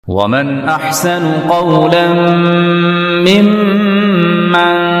ومن أحسن قولا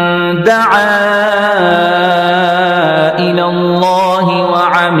ممن دعا إلى الله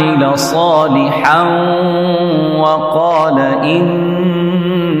وعمل صالحا وقال إنني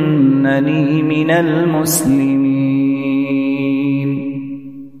من المسلمين.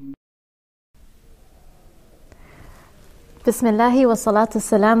 بسم الله والصلاة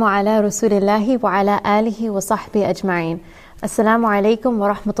والسلام على رسول الله وعلى آله وصحبه أجمعين. Assalamu alaikum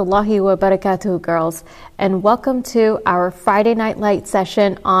wa rahmatullahi wa barakatuh, girls, and welcome to our Friday Night Light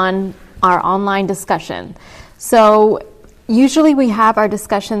session on our online discussion. So usually we have our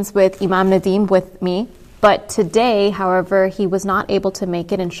discussions with Imam Nadeem with me, but today, however, he was not able to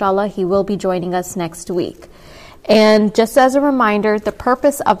make it. Inshallah, he will be joining us next week. And just as a reminder, the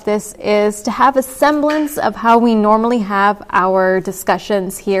purpose of this is to have a semblance of how we normally have our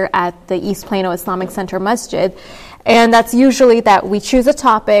discussions here at the East Plano Islamic Center Masjid. And that's usually that we choose a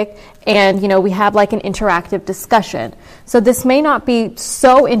topic and, we have like an interactive discussion. So this may not be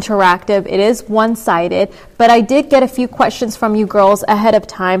so interactive. It is one-sided, but I did get a few questions from you girls ahead of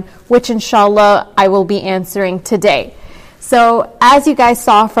time, which inshallah I will be answering today. So as you guys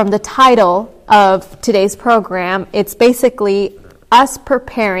saw from the title of today's program, it's basically us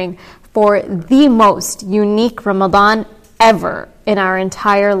preparing for the most unique Ramadan ever in our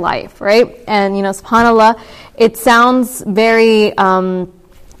entire life, right? And, subhanAllah, it sounds very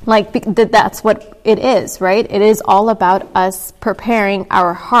like that's what it is, right? It is all about us preparing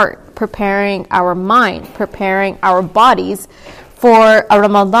our heart, preparing our mind, preparing our bodies for a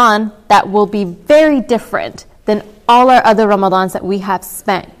Ramadan that will be very different than all our other Ramadans that we have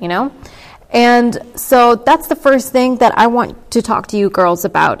spent, And so that's the first thing that I want to talk to you girls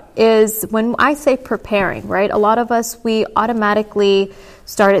about is when I say preparing, right? A lot of us, we automatically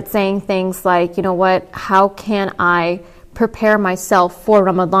started saying things like, how can I prepare myself for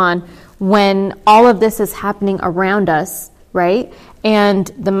Ramadan when all of this is happening around us, right? And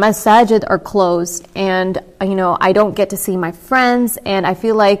the masajid are closed and, I don't get to see my friends. And I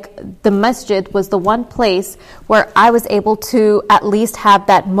feel like the masjid was the one place where I was able to at least have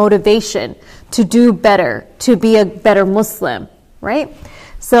that motivation to do better, to be a better Muslim, right?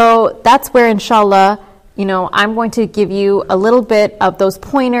 So that's where, inshallah, I'm going to give you a little bit of those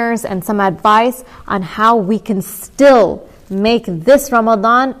pointers and some advice on how we can still make this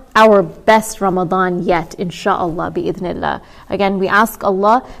Ramadan our best Ramadan yet, inshallah, bi'idhnillah. Again, we ask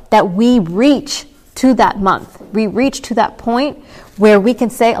Allah that we reach to that month. We reach to that point where we can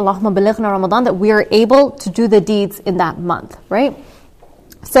say, Allahumma balighna Ramadan, that we are able to do the deeds in that month, right?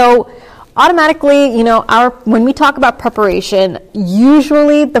 So automatically, when we talk about preparation,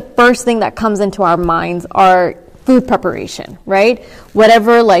 usually the first thing that comes into our minds are food preparation, right?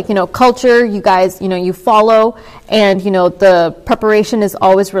 Whatever, culture you guys, you follow, and, the preparation is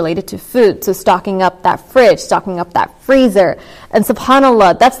always related to food. So stocking up that fridge, stocking up that freezer. And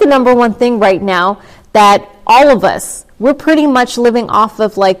subhanAllah, that's the number one thing right now that all of us, we're pretty much living off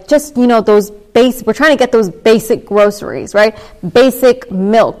of those we're trying to get those basic groceries, right? Basic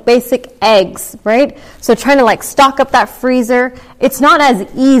milk, basic eggs, right? So trying to stock up that freezer, it's not as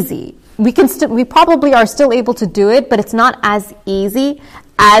easy. We probably are still able to do it, but it's not as easy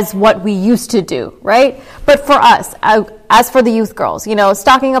as what we used to do, right? But for us, as for the youth girls,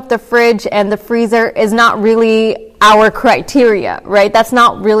 stocking up the fridge and the freezer is not really our criteria, right? That's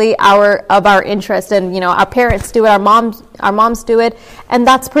not really of our interest. And, our parents do it, our moms do it, and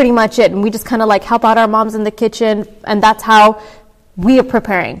that's pretty much it. And we just kind of help out our moms in the kitchen, and that's how we are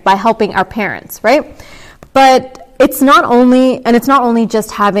preparing, by helping our parents, right? But it's not only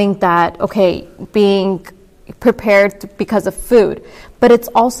just having that, being prepared because of food, but it's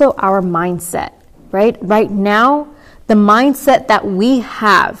also our mindset, right? Right now, the mindset that we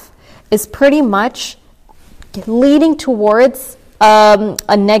have is pretty much leading towards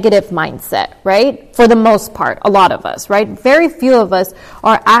a negative mindset, right? For the most part, a lot of us, right? Very few of us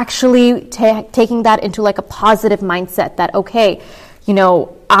are actually taking that into a positive mindset that,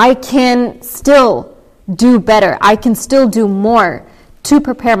 I can still do better. I can still do more to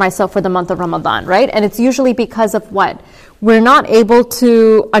prepare myself for the month of Ramadan, right? And it's usually because of what? We're not able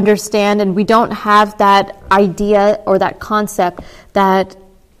to understand, and we don't have that idea or that concept that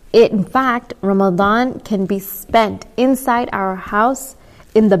in fact, Ramadan can be spent inside our house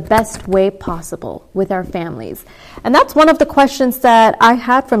in the best way possible with our families. And that's one of the questions that I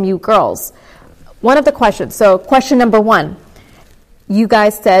had from you girls. One of the questions. So question number 1. You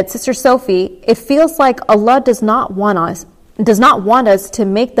guys said, Sister Sophie, it feels like Allah does not want us to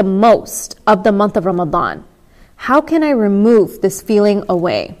make the most of the month of Ramadan. How can I remove this feeling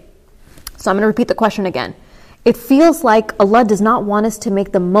away? So I'm going to repeat the question again. It feels like Allah does not want us to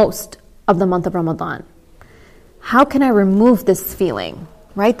make the most of the month of Ramadan. How can I remove this feeling,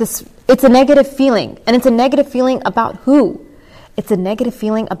 right? It's a negative feeling, and it's a negative feeling about who? It's a negative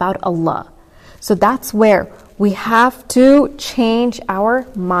feeling about Allah. So that's where we have to change our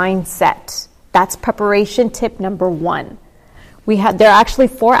mindset. That's preparation tip number 1. There are actually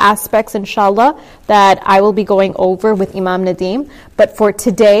 4 aspects, inshallah, that I will be going over with Imam Nadeem. But for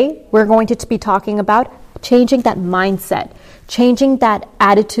today, we're going to be talking about changing that mindset, changing that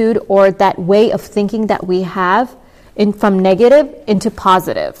attitude or that way of thinking that we have from negative into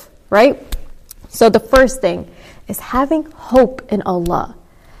positive, right? So the first thing is having hope in Allah,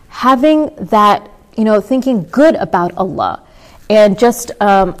 having that, thinking good about Allah. And just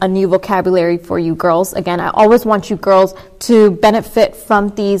a new vocabulary for you girls. Again, I always want you girls to benefit from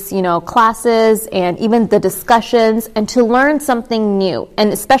these, classes and even the discussions and to learn something new,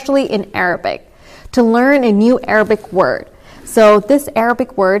 and especially in Arabic, to learn a new Arabic word. So this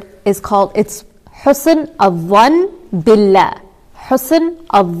Arabic word is called, it's husn al-dhann billah. Husn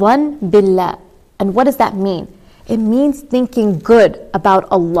al-dhann billah. And what does that mean? It means thinking good about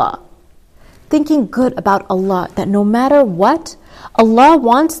Allah. Thinking good about Allah, that no matter what, Allah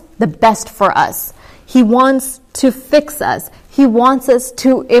wants the best for us. He wants to fix us. He wants us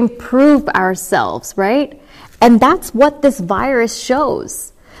to improve ourselves, right? And that's what this virus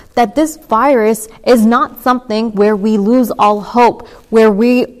shows. That this virus is not something where we lose all hope, where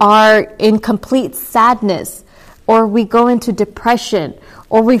we are in complete sadness, or we go into depression,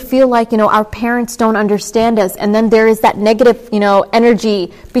 or we feel like, our parents don't understand us, and then there is that negative,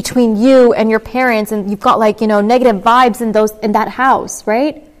 energy between you and your parents, and you've got negative vibes in that house,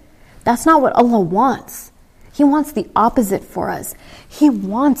 right? That's not what Allah wants. He wants the opposite for us. He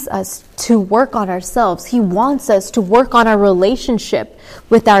wants us to work on ourselves. He wants us to work on our relationship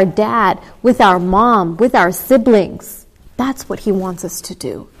with our dad, with our mom, with our siblings. That's what He wants us to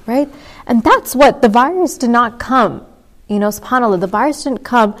do, right? And that's what the virus did not come. SubhanAllah, the virus didn't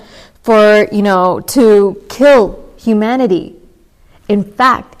come for, to kill humanity. In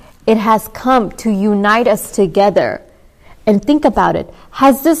fact, it has come to unite us together. And think about it.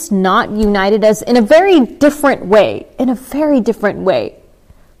 Has this not united us in a very different way? In a very different way,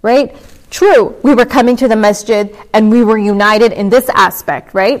 right? True, we were coming to the masjid and we were united in this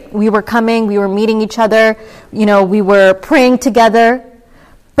aspect, right? We were coming, we were meeting each other, we were praying together.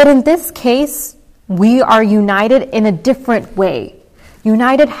 But in this case, we are united in a different way.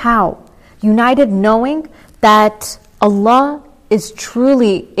 United how? United knowing that Allah is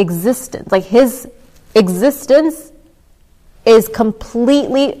truly existent. Like His existence is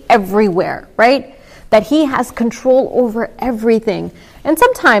completely everywhere, right? That He has control over everything. And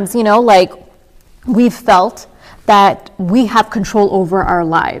sometimes, we've felt that we have control over our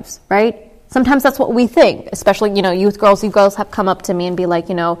lives, right? Sometimes that's what we think, especially, you girls have come up to me and be like,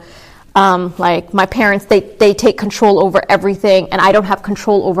 like my parents, they take control over everything and I don't have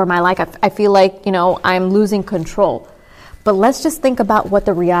control over my life. I feel like, I'm losing control. But let's just think about what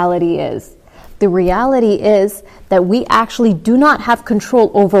the reality is. The reality is that we actually do not have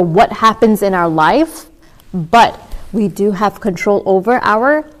control over what happens in our life, but we do have control over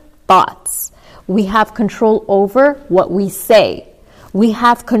our thoughts. We have control over what we say. We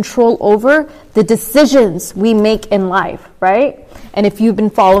have control over the decisions we make in life, right? And if you've been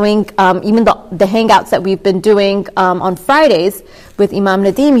following even the hangouts that we've been doing on Fridays with Imam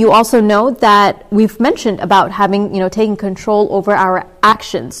Nadeem, you also know that we've mentioned about having, taking control over our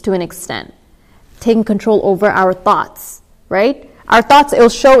actions to an extent. Taking control over our thoughts, right? Our thoughts, it'll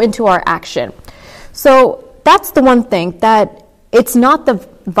show into our action. So that's the one thing, that it's not the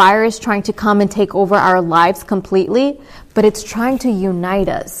virus trying to come and take over our lives completely, but it's trying to unite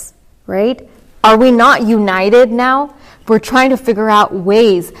us, right? Are we not united now? We're trying to figure out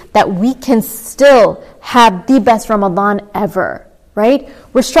ways that we can still have the best Ramadan ever, right?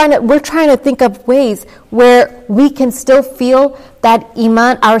 We're trying to think of ways where we can still feel that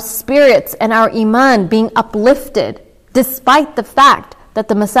iman, our spirits and our iman being uplifted, despite the fact that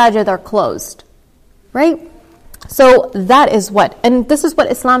the masajid are closed, right? So that is and this is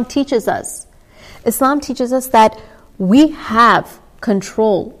what Islam teaches us. Islam teaches us that we have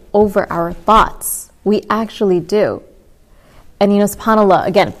control over our thoughts. We actually do. And subhanAllah,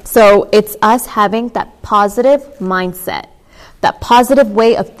 again, so it's us having that positive mindset, that positive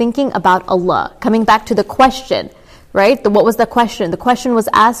way of thinking about Allah. Coming back to the question, right? What was the question? The question was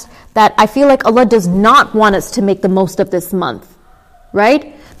asked that I feel like Allah does not want us to make the most of this month,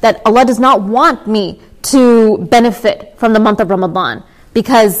 right? That Allah does not want me to benefit from the month of Ramadan.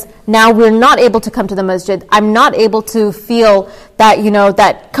 because now we're not able to come to the masjid. I'm not able to feel that,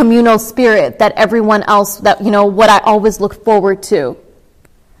 that communal spirit that everyone else, that, what I always look forward to.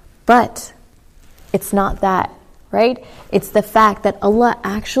 But it's not that, right? It's the fact that Allah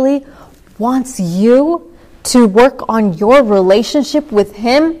actually wants you to work on your relationship with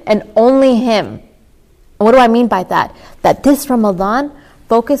Him and only Him. And what do I mean by that? That this Ramadan,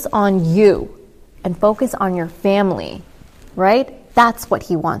 focus on you and focus on your family, right? That's what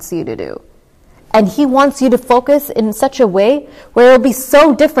He wants you to do. And He wants you to focus in such a way where it'll be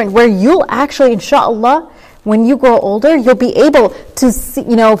so different, where you'll actually, inshallah, when you grow older, you'll be able to see,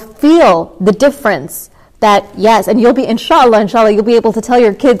 feel the difference that, yes, and you'll be, inshallah, you'll be able to tell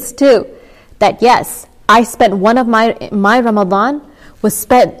your kids too, that yes, I spent one of my Ramadan was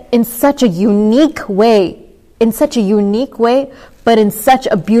spent in such a unique way, but in such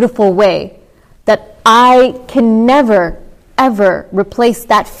a beautiful way that I can never, ever replace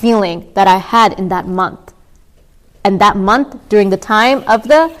that feeling that I had in that month. And that month during the time of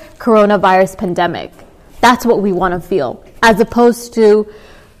the coronavirus pandemic. That's what we want to feel, as opposed to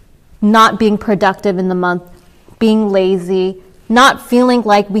not being productive in the month, being lazy, not feeling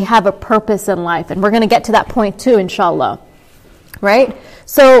like we have a purpose in life. And we're going to get to that point too, inshallah. Right?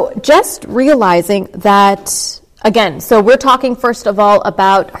 So just realizing that, again, so we're talking first of all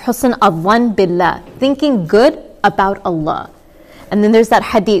about husn adhan billah, thinking good about Allah. And then there's that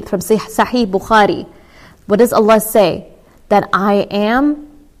hadith from Sahih Bukhari. What does Allah say? That I am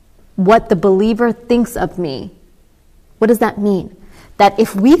what the believer thinks of me. What does that mean? That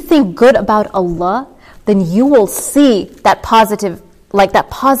if we think good about Allah, then you will see that positive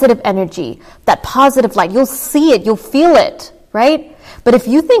energy, that positive light. You'll see it, you'll feel it, right? But if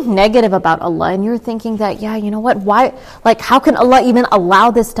you think negative about Allah and you're thinking that, why, how can Allah even allow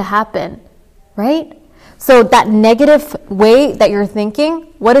this to happen, right? So that negative way that you're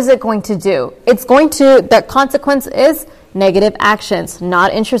thinking, what is it going to do? The consequence is negative actions,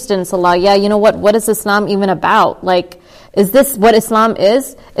 not interested in Salah. What is Islam even about? Is this what Islam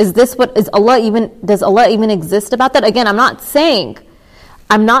is? Does Allah even exist about that? Again, I'm not saying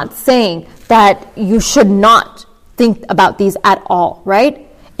that you should not think about these at all, right?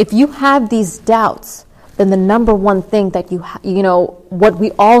 If you have these doubts, then the number one thing that what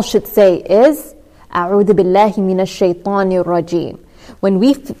we all should say is, A'udhu billahi minash shaitanir rajim. When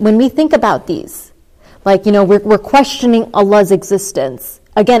we think about these, we're questioning Allah's existence.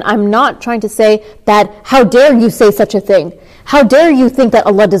 Again, I'm not trying to say that, how dare you say such a thing? How dare you think that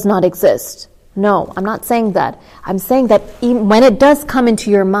Allah does not exist? No, I'm not saying that. I'm saying that when it does come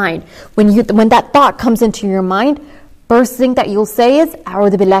into your mind, when that thought comes into your mind, first thing that you'll say is,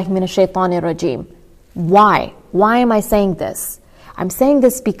 A'udhu billahi minash shaitanir rajim. Why? Why am I saying this? I'm saying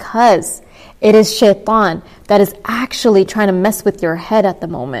this because it is shaitan that is actually trying to mess with your head at the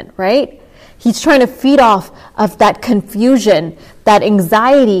moment, right? He's trying to feed off of that confusion, that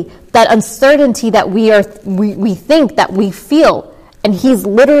anxiety, that uncertainty that we think that we feel. And he's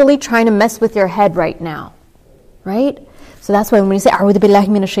literally trying to mess with your head right now. Right? So that's why when you say, A'udhu billahi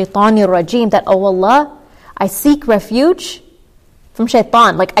minash shaitanir rajim, that, oh Allah, I seek refuge from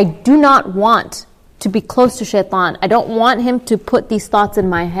shaitan. I do not want to be close to shaitan. I don't want him to put these thoughts in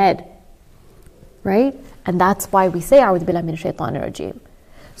my head. Right? And that's why we say, A'udhu billahi minash shaitanir rajim.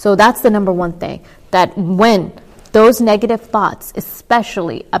 So that's the number one thing, that when those negative thoughts,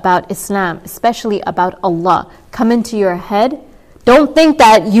 especially about Islam, especially about Allah, come into your head, don't think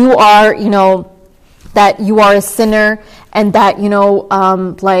that you are, that you are a sinner and that,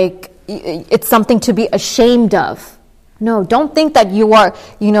 it's something to be ashamed of. No, don't think that you are,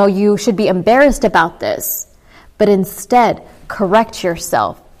 you should be embarrassed about this. But instead, correct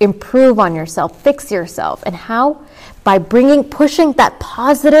yourself, improve on yourself, fix yourself. And how? By pushing that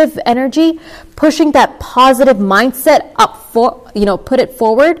positive energy, pushing that positive mindset put it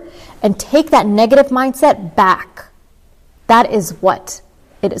forward, and take that negative mindset back. That is what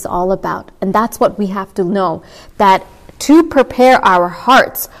it is all about. And that's what we have to know, that to prepare our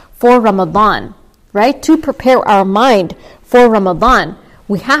hearts for Ramadan, right? To prepare our mind for Ramadan,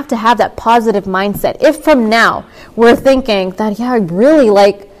 we have to have that positive mindset. If from now we're thinking that,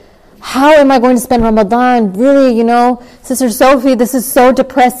 really, how am I going to spend Ramadan? Really, Sister Sophie, this is so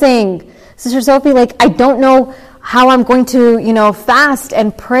depressing. Sister Sophie, I don't know how I'm going to, fast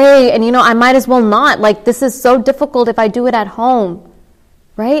and pray. And, I might as well not. This is so difficult if I do it at home.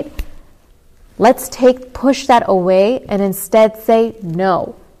 Right? Let's push that away and instead say,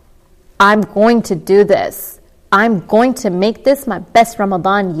 no, I'm going to do this. I'm going to make this my best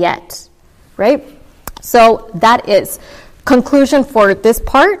Ramadan yet. Right? So that is conclusion for this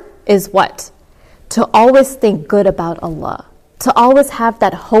part is what? To always think good about Allah. to always have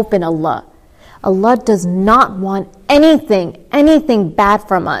that hope in Allah. Allah does not want anything bad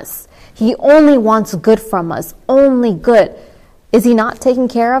from us. He only wants good from us, only good. Is He not taking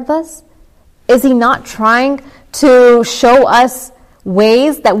care of us? Is He not trying to show us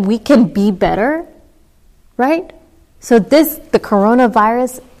ways that we can be better? Right? So the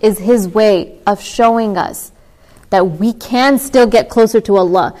coronavirus is His way of showing us that we can still get closer to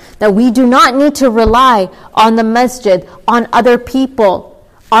Allah, that we do not need to rely on the masjid, on other people,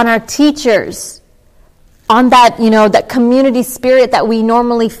 on our teachers, on that, that community spirit that we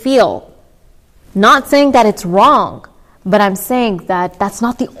normally feel. Not saying that it's wrong, but I'm saying that that's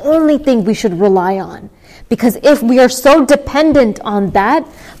not the only thing we should rely on. Because if we are so dependent on that,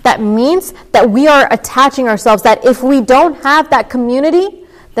 that means that we are attaching ourselves, that if we don't have that community,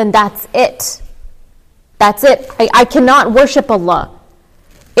 then that's it. That's it. I cannot worship Allah.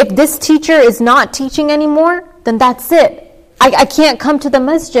 If this teacher is not teaching anymore, then that's it. I can't come to the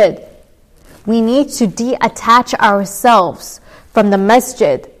masjid. We need to detach ourselves from the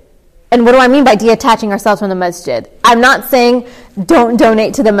masjid. And what do I mean by detaching ourselves from the masjid? I'm not saying don't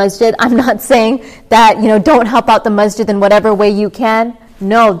donate to the masjid. I'm not saying that, don't help out the masjid in whatever way you can.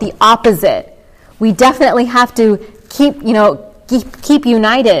 No, the opposite. We definitely have to keep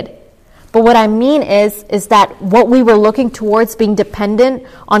united. But what I mean is that what we were looking towards, being dependent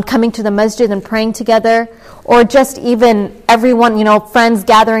on coming to the masjid and praying together, or just even everyone, friends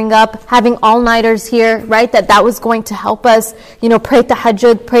gathering up, having all-nighters here, right? That was going to help us, pray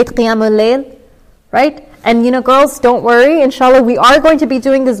tahajjud, pray qiyamul layl, right? And, girls, don't worry. Inshallah, we are going to be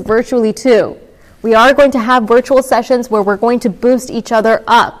doing this virtually too. We are going to have virtual sessions where we're going to boost each other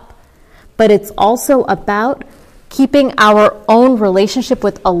up. But it's also about keeping our own relationship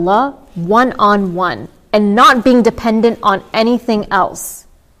with Allah one-on-one and not being dependent on anything else.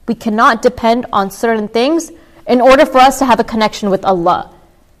 We cannot depend on certain things in order for us to have a connection with Allah.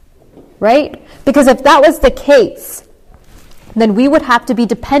 Right? Because if that was the case, then we would have to be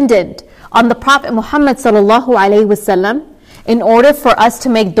dependent on the Prophet Muhammad sallallahu alaihi wasallam in order for us to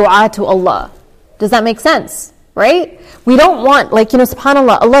make dua to Allah. Does that make sense? Right? We don't want,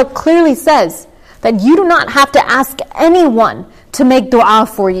 subhanAllah, Allah clearly says that you do not have to ask anyone to make dua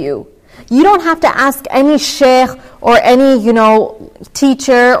for you. You don't have to ask any sheikh or any,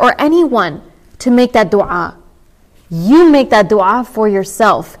 teacher or anyone to make that dua. You make that dua for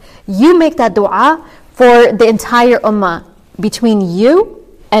yourself. You make that dua for the entire ummah, between you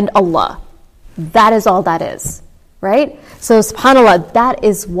and Allah. That is all that is, right? So subhanAllah, that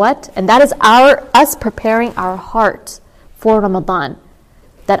is that is us preparing our heart for Ramadan.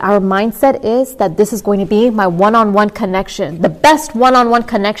 That our mindset is that this is going to be my one-on-one connection, the best one-on-one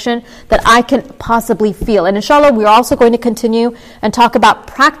connection that I can possibly feel. And inshallah, we're also going to continue and talk about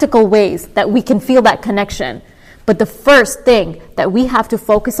practical ways that we can feel that connection. But the first thing that we have to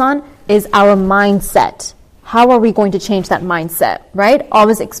focus on is our mindset. How are we going to change that mindset, right?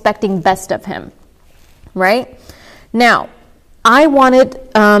 Always expecting best of Him, right? Now, I wanted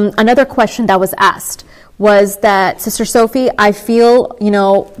another question that was asked. Was that, Sister Sophie, I feel,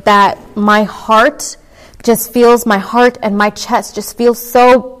 that my heart and my chest just feels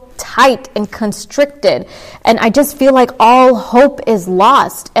so tight and constricted. And I just feel like all hope is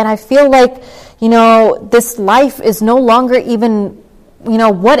lost. And I feel like, this life is no longer even,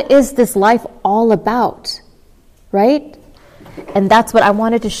 what is this life all about? Right? And that's what I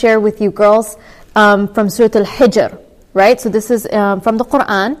wanted to share with you girls from Surah Al-Hijr. Right? So this is from the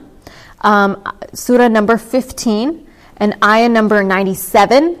Quran. Surah number 15 and ayah number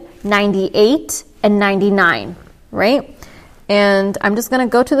 97, 98, and 99, right? And I'm just going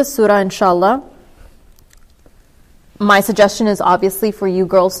to go to the surah, inshallah. My suggestion is obviously for you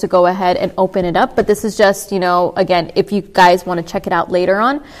girls to go ahead and open it up, but this is just, again, if you guys want to check it out later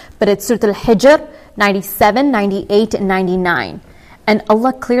on, but it's Surah Al-Hijr, 97, 98, and 99. And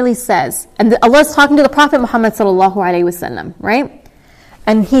Allah clearly says, and Allah is talking to the Prophet Muhammad sallallahu alaihi wasallam, right?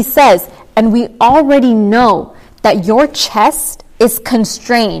 And He says, and we already know that your chest is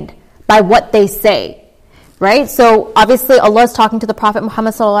constrained by what they say, right? So obviously Allah is talking to the Prophet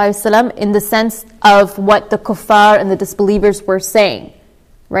Muhammad ﷺ in the sense of what the kuffar and the disbelievers were saying,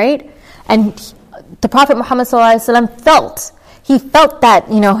 right? And the Prophet Muhammad ﷺ felt that,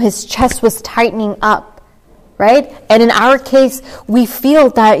 his chest was tightening up, right? And in our case, we feel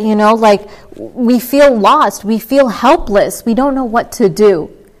that, we feel lost, we feel helpless, we don't know what to do.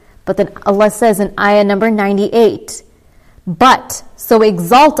 But then Allah says in ayah number 98, but so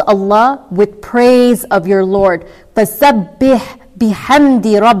exalt Allah with praise of your Lord. فَسَبِّحْ بِحَمْدِ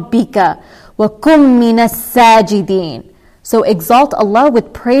رَبِّكَ وَكُمْ مِنَ السَّاجِدِينَ. So exalt Allah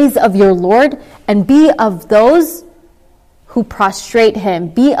with praise of your Lord and be of those who prostrate him.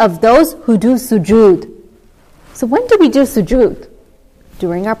 Be of those who do sujood. So when do we do sujood?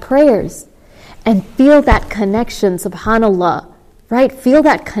 During our prayers. And feel that connection, subhanAllah. Right? Feel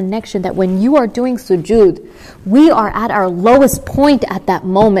that connection that when you are doing sujood, we are at our lowest point at that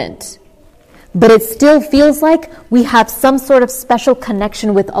moment. But it still feels like we have some sort of special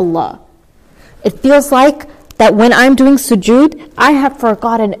connection with Allah. It feels like that when I'm doing sujood, I have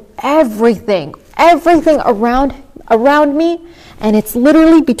forgotten everything around me, and it's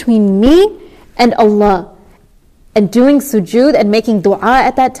literally between me and Allah. And doing sujood and making dua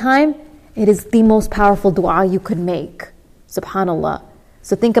at that time, it is the most powerful dua you could make. Subhanallah.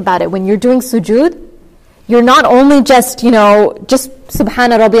 So think about it. When you're doing sujood, you're not only just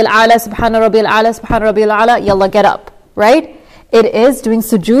Subhana Rabbiyal A'la, Subhana Rabbiyal A'la, Subhana Rabbiyal A'la, yalla, get up, right? It is doing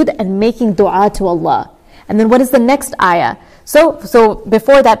sujood and making dua to Allah. And then what is the next ayah? So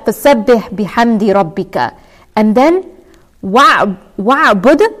before that, فَسَبِّحْ بِحَمْدِ رَبِّكَ. And then,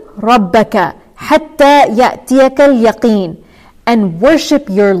 وَعْبُدْ رَبَّكَ حَتَّى يَأْتِيَكَ الْيَقِينَ. And worship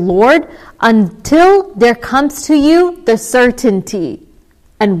your Lord until there comes to you the certainty.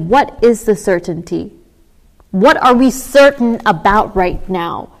 And what is the certainty? What are we certain about right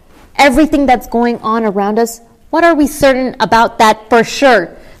now? Everything that's going on around us, what are we certain about that for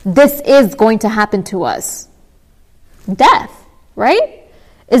sure? This is going to happen to us. Death, right?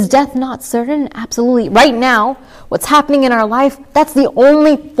 Is death not certain? Absolutely. Right now, what's happening in our life, that's the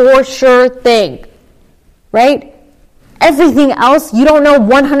only for sure thing, right? Everything else, you don't know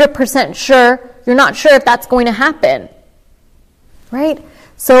 100% sure. You're not sure if that's going to happen, right?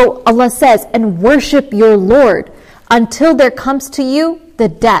 So Allah says, and worship your Lord until there comes to you the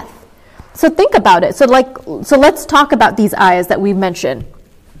death. So think about it. So let's talk about these ayahs that we mentioned.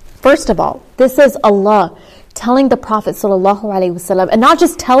 First of all, this is Allah telling the Prophet ﷺ, and not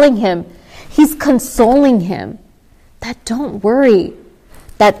just telling him, He's consoling him that don't worry.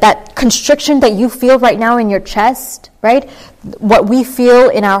 That constriction that you feel right now in your chest, right? What we feel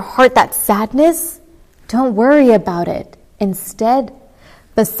in our heart, that sadness, don't worry about it. Instead,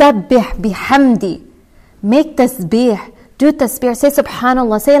 فَسَبِّحْ بِحَمْدِ. Make tasbih. Do tasbih. Say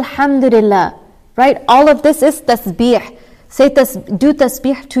subhanallah. Say alhamdulillah. Right? All of this is tasbih. Do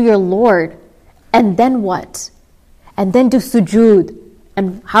tasbih to your Lord. And then what? And then do sujood.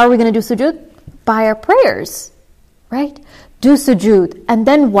 And how are we going to do sujood? By our prayers. Right? Do sujood. And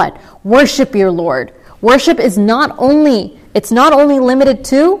then what? Worship your Lord. Worship is not only limited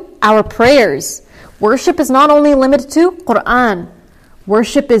to our prayers. Worship is not only limited to Quran.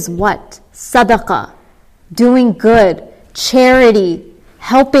 Worship is what? Sadaqah. Doing good. Charity.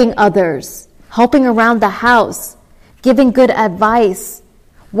 Helping others. Helping around the house. Giving good advice.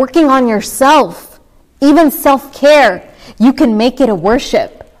 Working on yourself. Even self-care. You can make it a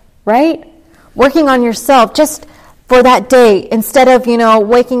worship. Right? Working on yourself. Just for that day, instead of,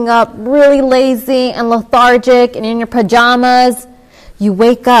 waking up really lazy and lethargic and in your pajamas, you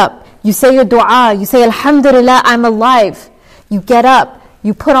wake up, you say your dua, you say, Alhamdulillah, I'm alive. You get up,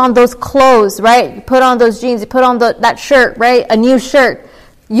 you put on those clothes, right? You put on those jeans, you put on that shirt, right? A new shirt.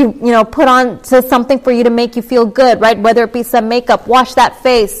 You put on something for you to make you feel good, right? Whether it be some makeup, wash that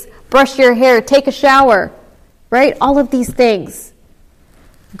face, brush your hair, take a shower, right? All of these things.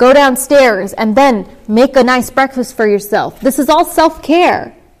 Go downstairs and then make a nice breakfast for yourself. This is all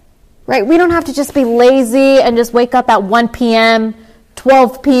self-care, right? We don't have to just be lazy and just wake up at 1 p.m.,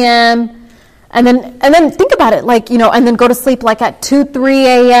 12 p.m., and then think about it, and then go to sleep at 2, 3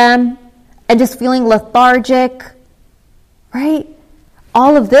 a.m. and just feeling lethargic, right?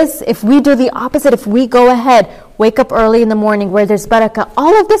 All of this, if we do the opposite, if we go ahead, wake up early in the morning where there's barakah,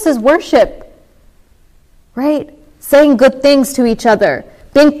 all of this is worship, right? Saying good things to each other.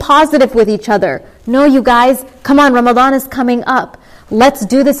 Being positive with each other. No, you guys, come on, Ramadan is coming up. Let's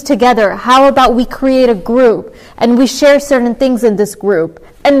do this together. How about we create a group and we share certain things in this group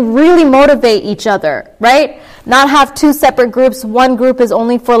and really motivate each other, right? Not have two separate groups. One group is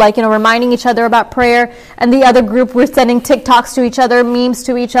only for reminding each other about prayer, and the other group we're sending TikToks to each other, memes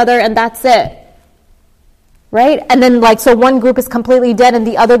to each other, and that's it. Right? And then so one group is completely dead and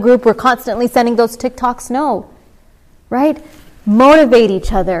the other group we're constantly sending those TikToks. No. Right? Motivate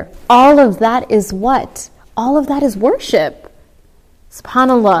each other. All of that is what? All of that is worship.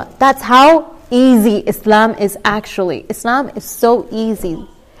 SubhanAllah. That's how easy Islam is actually. Islam is so easy.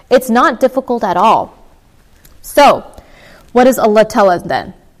 It's not difficult at all. So, what does Allah tell us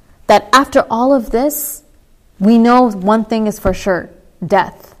then? That after all of this, we know one thing is for sure.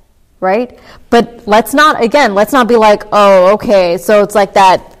 Death. Right? But let's not be like, oh, okay, so it's like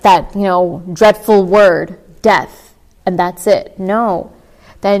that dreadful word, death. And that's it. No.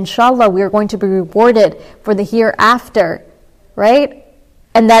 That inshallah we are going to be rewarded for the hereafter right?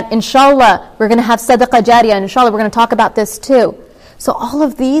 And that inshallah, we're going to have sadaqah jariyah, and inshallah, we're going to talk about this too. So all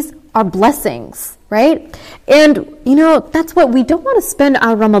of these are blessings, right? And, that's what we don't want to spend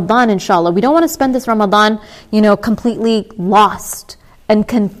our Ramadan, inshallah. We don't want to spend this Ramadan, completely lost and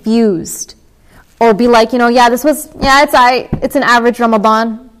confused. Or be like, it's an average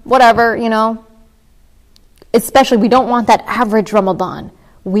Ramadan, whatever, Especially, we don't want that average Ramadan.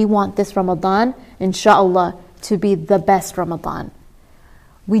 We want this Ramadan, inshallah, to be the best Ramadan.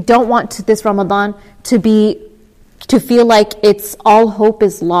 We don't want this Ramadan to feel like it's all hope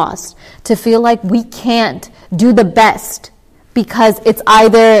is lost, to feel like we can't do the best because it's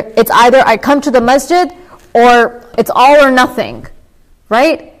either I come to the masjid or it's all or nothing,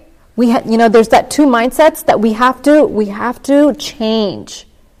 right? There's that two mindsets that we have to change.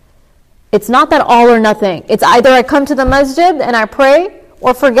 It's not that all or nothing. It's either I come to the masjid and I pray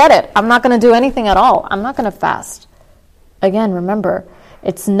or forget it. I'm not going to do anything at all. I'm not going to fast. Again, remember,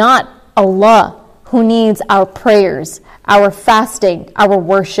 it's not Allah who needs our prayers, our fasting, our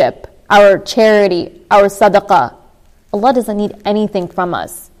worship, our charity, our sadaqah. Allah doesn't need anything from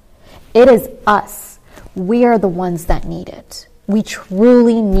us. It is us. We are the ones that need it. We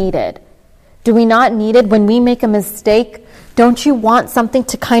truly need it. Do we not need it when we make a mistake? Don't you want something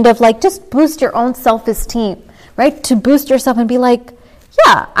to kind of like just boost your own self-esteem, right? To boost yourself and be like,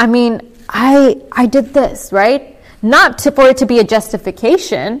 yeah, I did this, right? Not for it to be a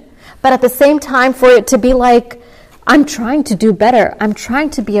justification, but at the same time for it to be like, I'm trying to do better. I'm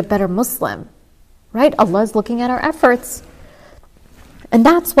trying to be a better Muslim, right? Allah is looking at our efforts. And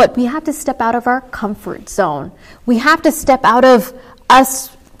that's what we have to step out of our comfort zone. We have to step out of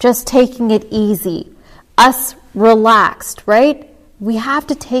us just taking it easy, us relaxed, right? We have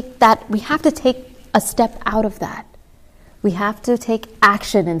to take a step out of that. We have to take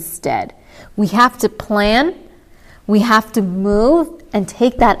action instead. We have to plan. We have to move and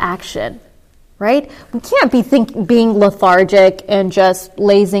take that action, right? We can't be being lethargic and just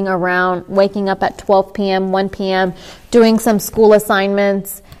lazing around, waking up at 12 p.m., 1 p.m., doing some school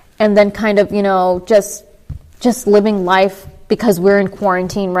assignments, and then kind of, just living life because we're in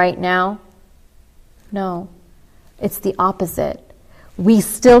quarantine right now. No, it's the opposite. We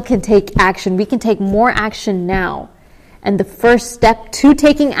still can take action. We can take more action now. And the first step to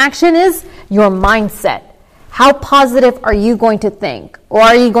taking action is your mindset. How positive are you going to think? Or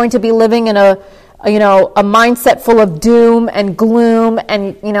are you going to be living in a mindset full of doom and gloom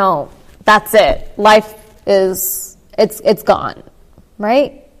and, that's it. Life is, it's gone,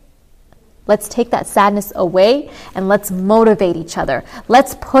 right? Let's take that sadness away and let's motivate each other.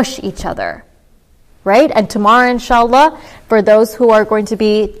 Let's push each other, right? And tomorrow, inshallah, for those who are going to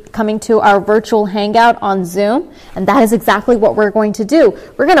be coming to our virtual hangout on Zoom, and that is exactly what we're going to do.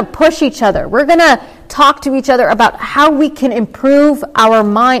 We're going to push each other. We're going to talk to each other about how we can improve our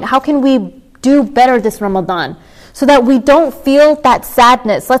mind. How can we do better this Ramadan so that we don't feel that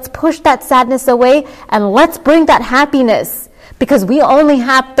sadness? Let's push that sadness away and let's bring that happiness, because we only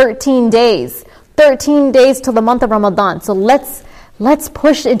have 13 days till the month of Ramadan. So let's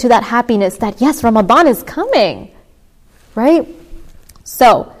push into that happiness that yes, Ramadan is coming, right?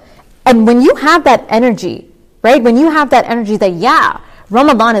 So, and when you have that energy, right? When you have that energy that, yeah,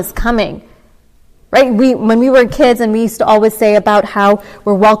 Ramadan is coming, right? When we were kids and we used to always say about how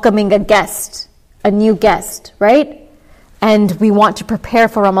we're welcoming a new guest, right? And we want to prepare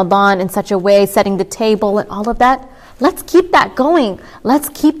for Ramadan in such a way, setting the table and all of that. Let's keep that going. Let's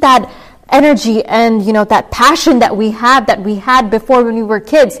keep that energy and, that passion that we had before when we were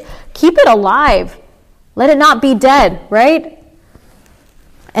kids. Keep it alive. Let it not be dead, right?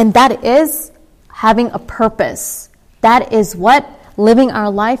 And that is having a purpose. That is what living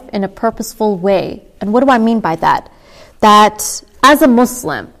our life in a purposeful way. And what do I mean by that? That as a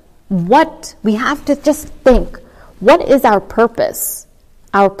Muslim, what we have to just think, what is our purpose?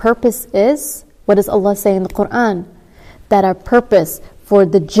 Our purpose is, what does Allah say in the Quran? That our purpose for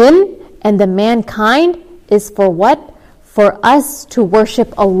the jinn and the mankind is for what? For us to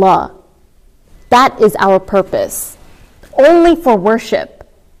worship Allah. That is our purpose. Only for worship,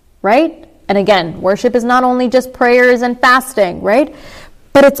 right? And again, worship is not only just prayers and fasting, right?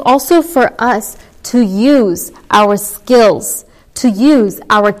 But it's also for us to use our skills, to use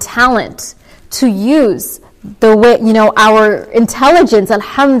our talent, to use the way, our intelligence.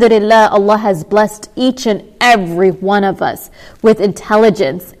 Alhamdulillah, Allah has blessed each and every one of us with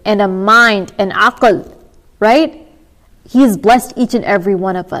intelligence and a mind and aql, right? He has blessed each and every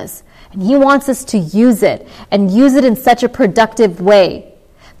one of us. And He wants us to use it and use it in such a productive way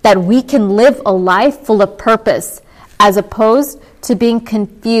that we can live a life full of purpose, as opposed to being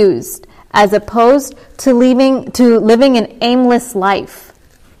confused, as opposed to living an aimless life,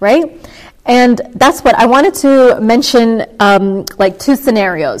 right? And that's what I wanted to mention, like two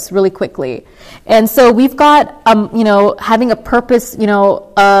scenarios really quickly. And so we've got, having a purpose,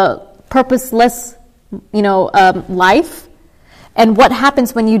 purposeless, life, and what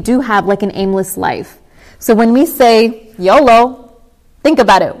happens when you do have like an aimless life. So when we say YOLO, think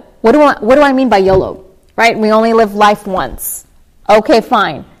about it. What do I mean by YOLO? Right? We only live life once. Okay,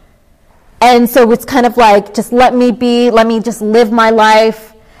 fine. And so it's kind of like, just let me just live my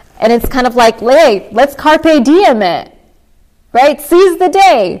life. And it's kind of like, hey, let's carpe diem it. Right? Seize the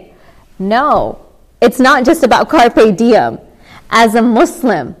day. No, it's not just about carpe diem. As a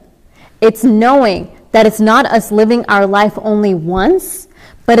Muslim, it's knowing that it's not us living our life only once,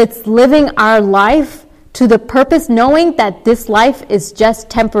 but it's living our life to the purpose, knowing that this life is just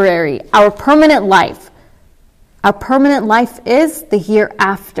temporary. Our permanent life is the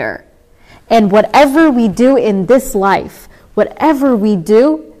hereafter. And whatever we do in this life, whatever we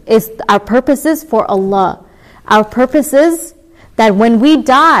do is our purposes for Allah. Our purpose is that when we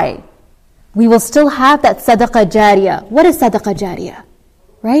die, we will still have that sadaqah jariyah. What is sadaqah jariyah?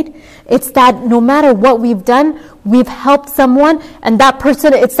 Right? It's that no matter what we've done, we've helped someone, and that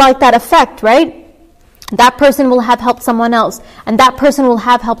person, it's like that effect, right? That person will have helped someone else, and that person will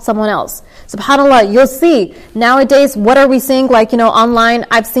have helped someone else. SubhanAllah, you'll see, nowadays, what are we seeing, online?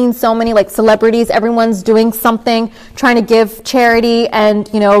 I've seen so many, celebrities, everyone's doing something, trying to give charity, and,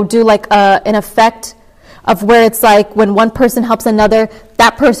 do an effect of where it's like, when one person helps another,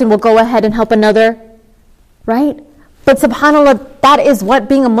 that person will go ahead and help another, right? But SubhanAllah, that is what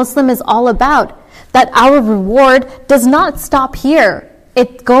being a Muslim is all about. That our reward does not stop here.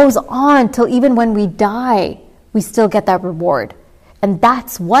 It goes on till even when we die, we still get that reward. And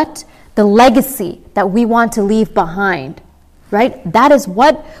that's what the legacy that we want to leave behind, right? That is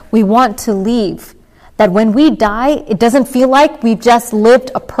what we want to leave. That when we die, it doesn't feel like we've just lived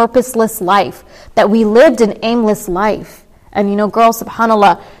a purposeless life, that we lived an aimless life. And girls,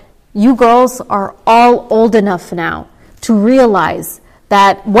 SubhanAllah, you girls are all old enough now to realize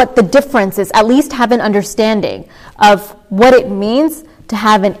that what the difference is, at least have an understanding of what it means to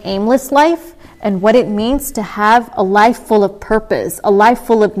have an aimless life and what it means to have a life full of purpose, a life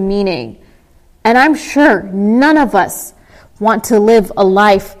full of meaning. And I'm sure none of us want to live a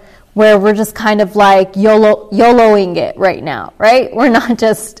life where we're just kind of like YOLOing it right now, right? We're not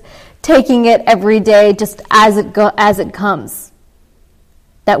just taking it every day just as it comes.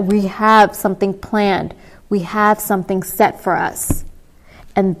 That we have something planned, we have something set for us.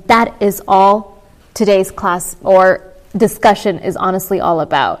 And that is all today's class or discussion is honestly all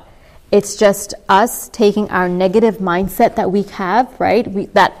about. It's just us taking our negative mindset that we have,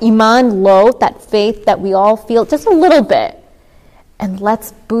 right? That iman low, that faith that we all feel just a little bit. And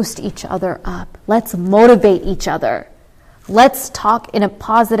let's boost each other up. Let's motivate each other. Let's talk in a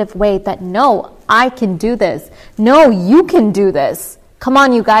positive way that, no, I can do this. No, you can do this. Come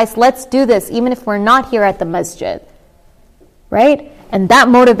on, you guys, let's do this, even if we're not here at the masjid. Right? And that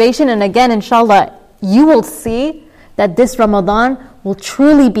motivation, and again, inshallah, you will see that this Ramadan will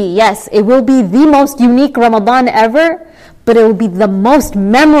truly be, yes, it will be the most unique Ramadan ever, but it will be the most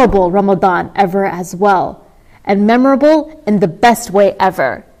memorable Ramadan ever as well. And memorable in the best way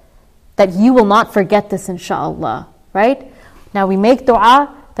ever. That you will not forget this, inshallah. Right? Now we make dua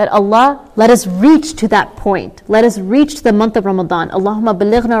that Allah, let us reach to that point. Let us reach to the month of Ramadan. Allahumma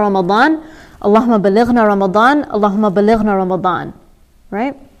balighna Ramadan, Allahumma balighna Ramadan, Allahumma balighna Ramadan.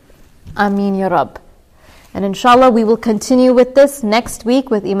 Right? Ameen ya Rabb. And inshallah, we will continue with this next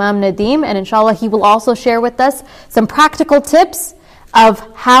week with Imam Nadeem. And inshallah, he will also share with us some practical tips of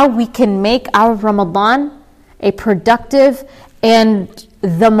how we can make our Ramadan a productive and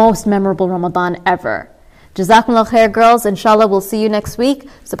the most memorable Ramadan ever. Jazakumullah khair, girls. Inshallah, we'll see you next week.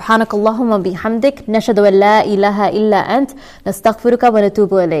 Subhanakallahumma bihamdik. Nashhadu an la ilaha illa ant. Nastaghfiruka wa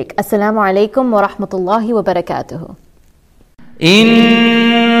natubu ilayk. Assalamu alaikum wa rahmatullahi wa barakatuhu.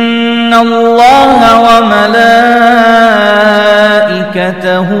 إن الله وملائكته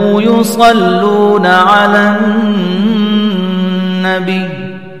يصلون على النبي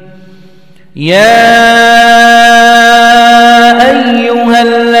يا أيها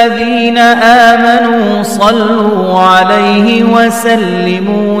الذين آمنوا صلوا عليه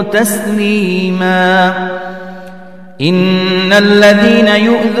وسلموا تسليما إن الذين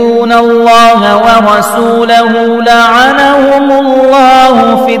يؤذون الله ورسوله لعنهم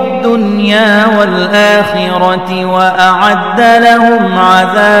الله في الدنيا والآخرة وأعد لهم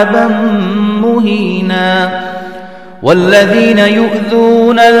عذابا مهينا والذين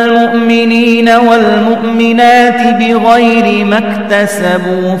يؤذون المؤمنين والمؤمنات بغير ما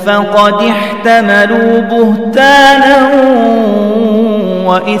اكتسبوا فقد احتملوا بهتانا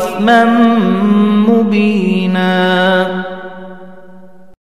وإثما مبينا.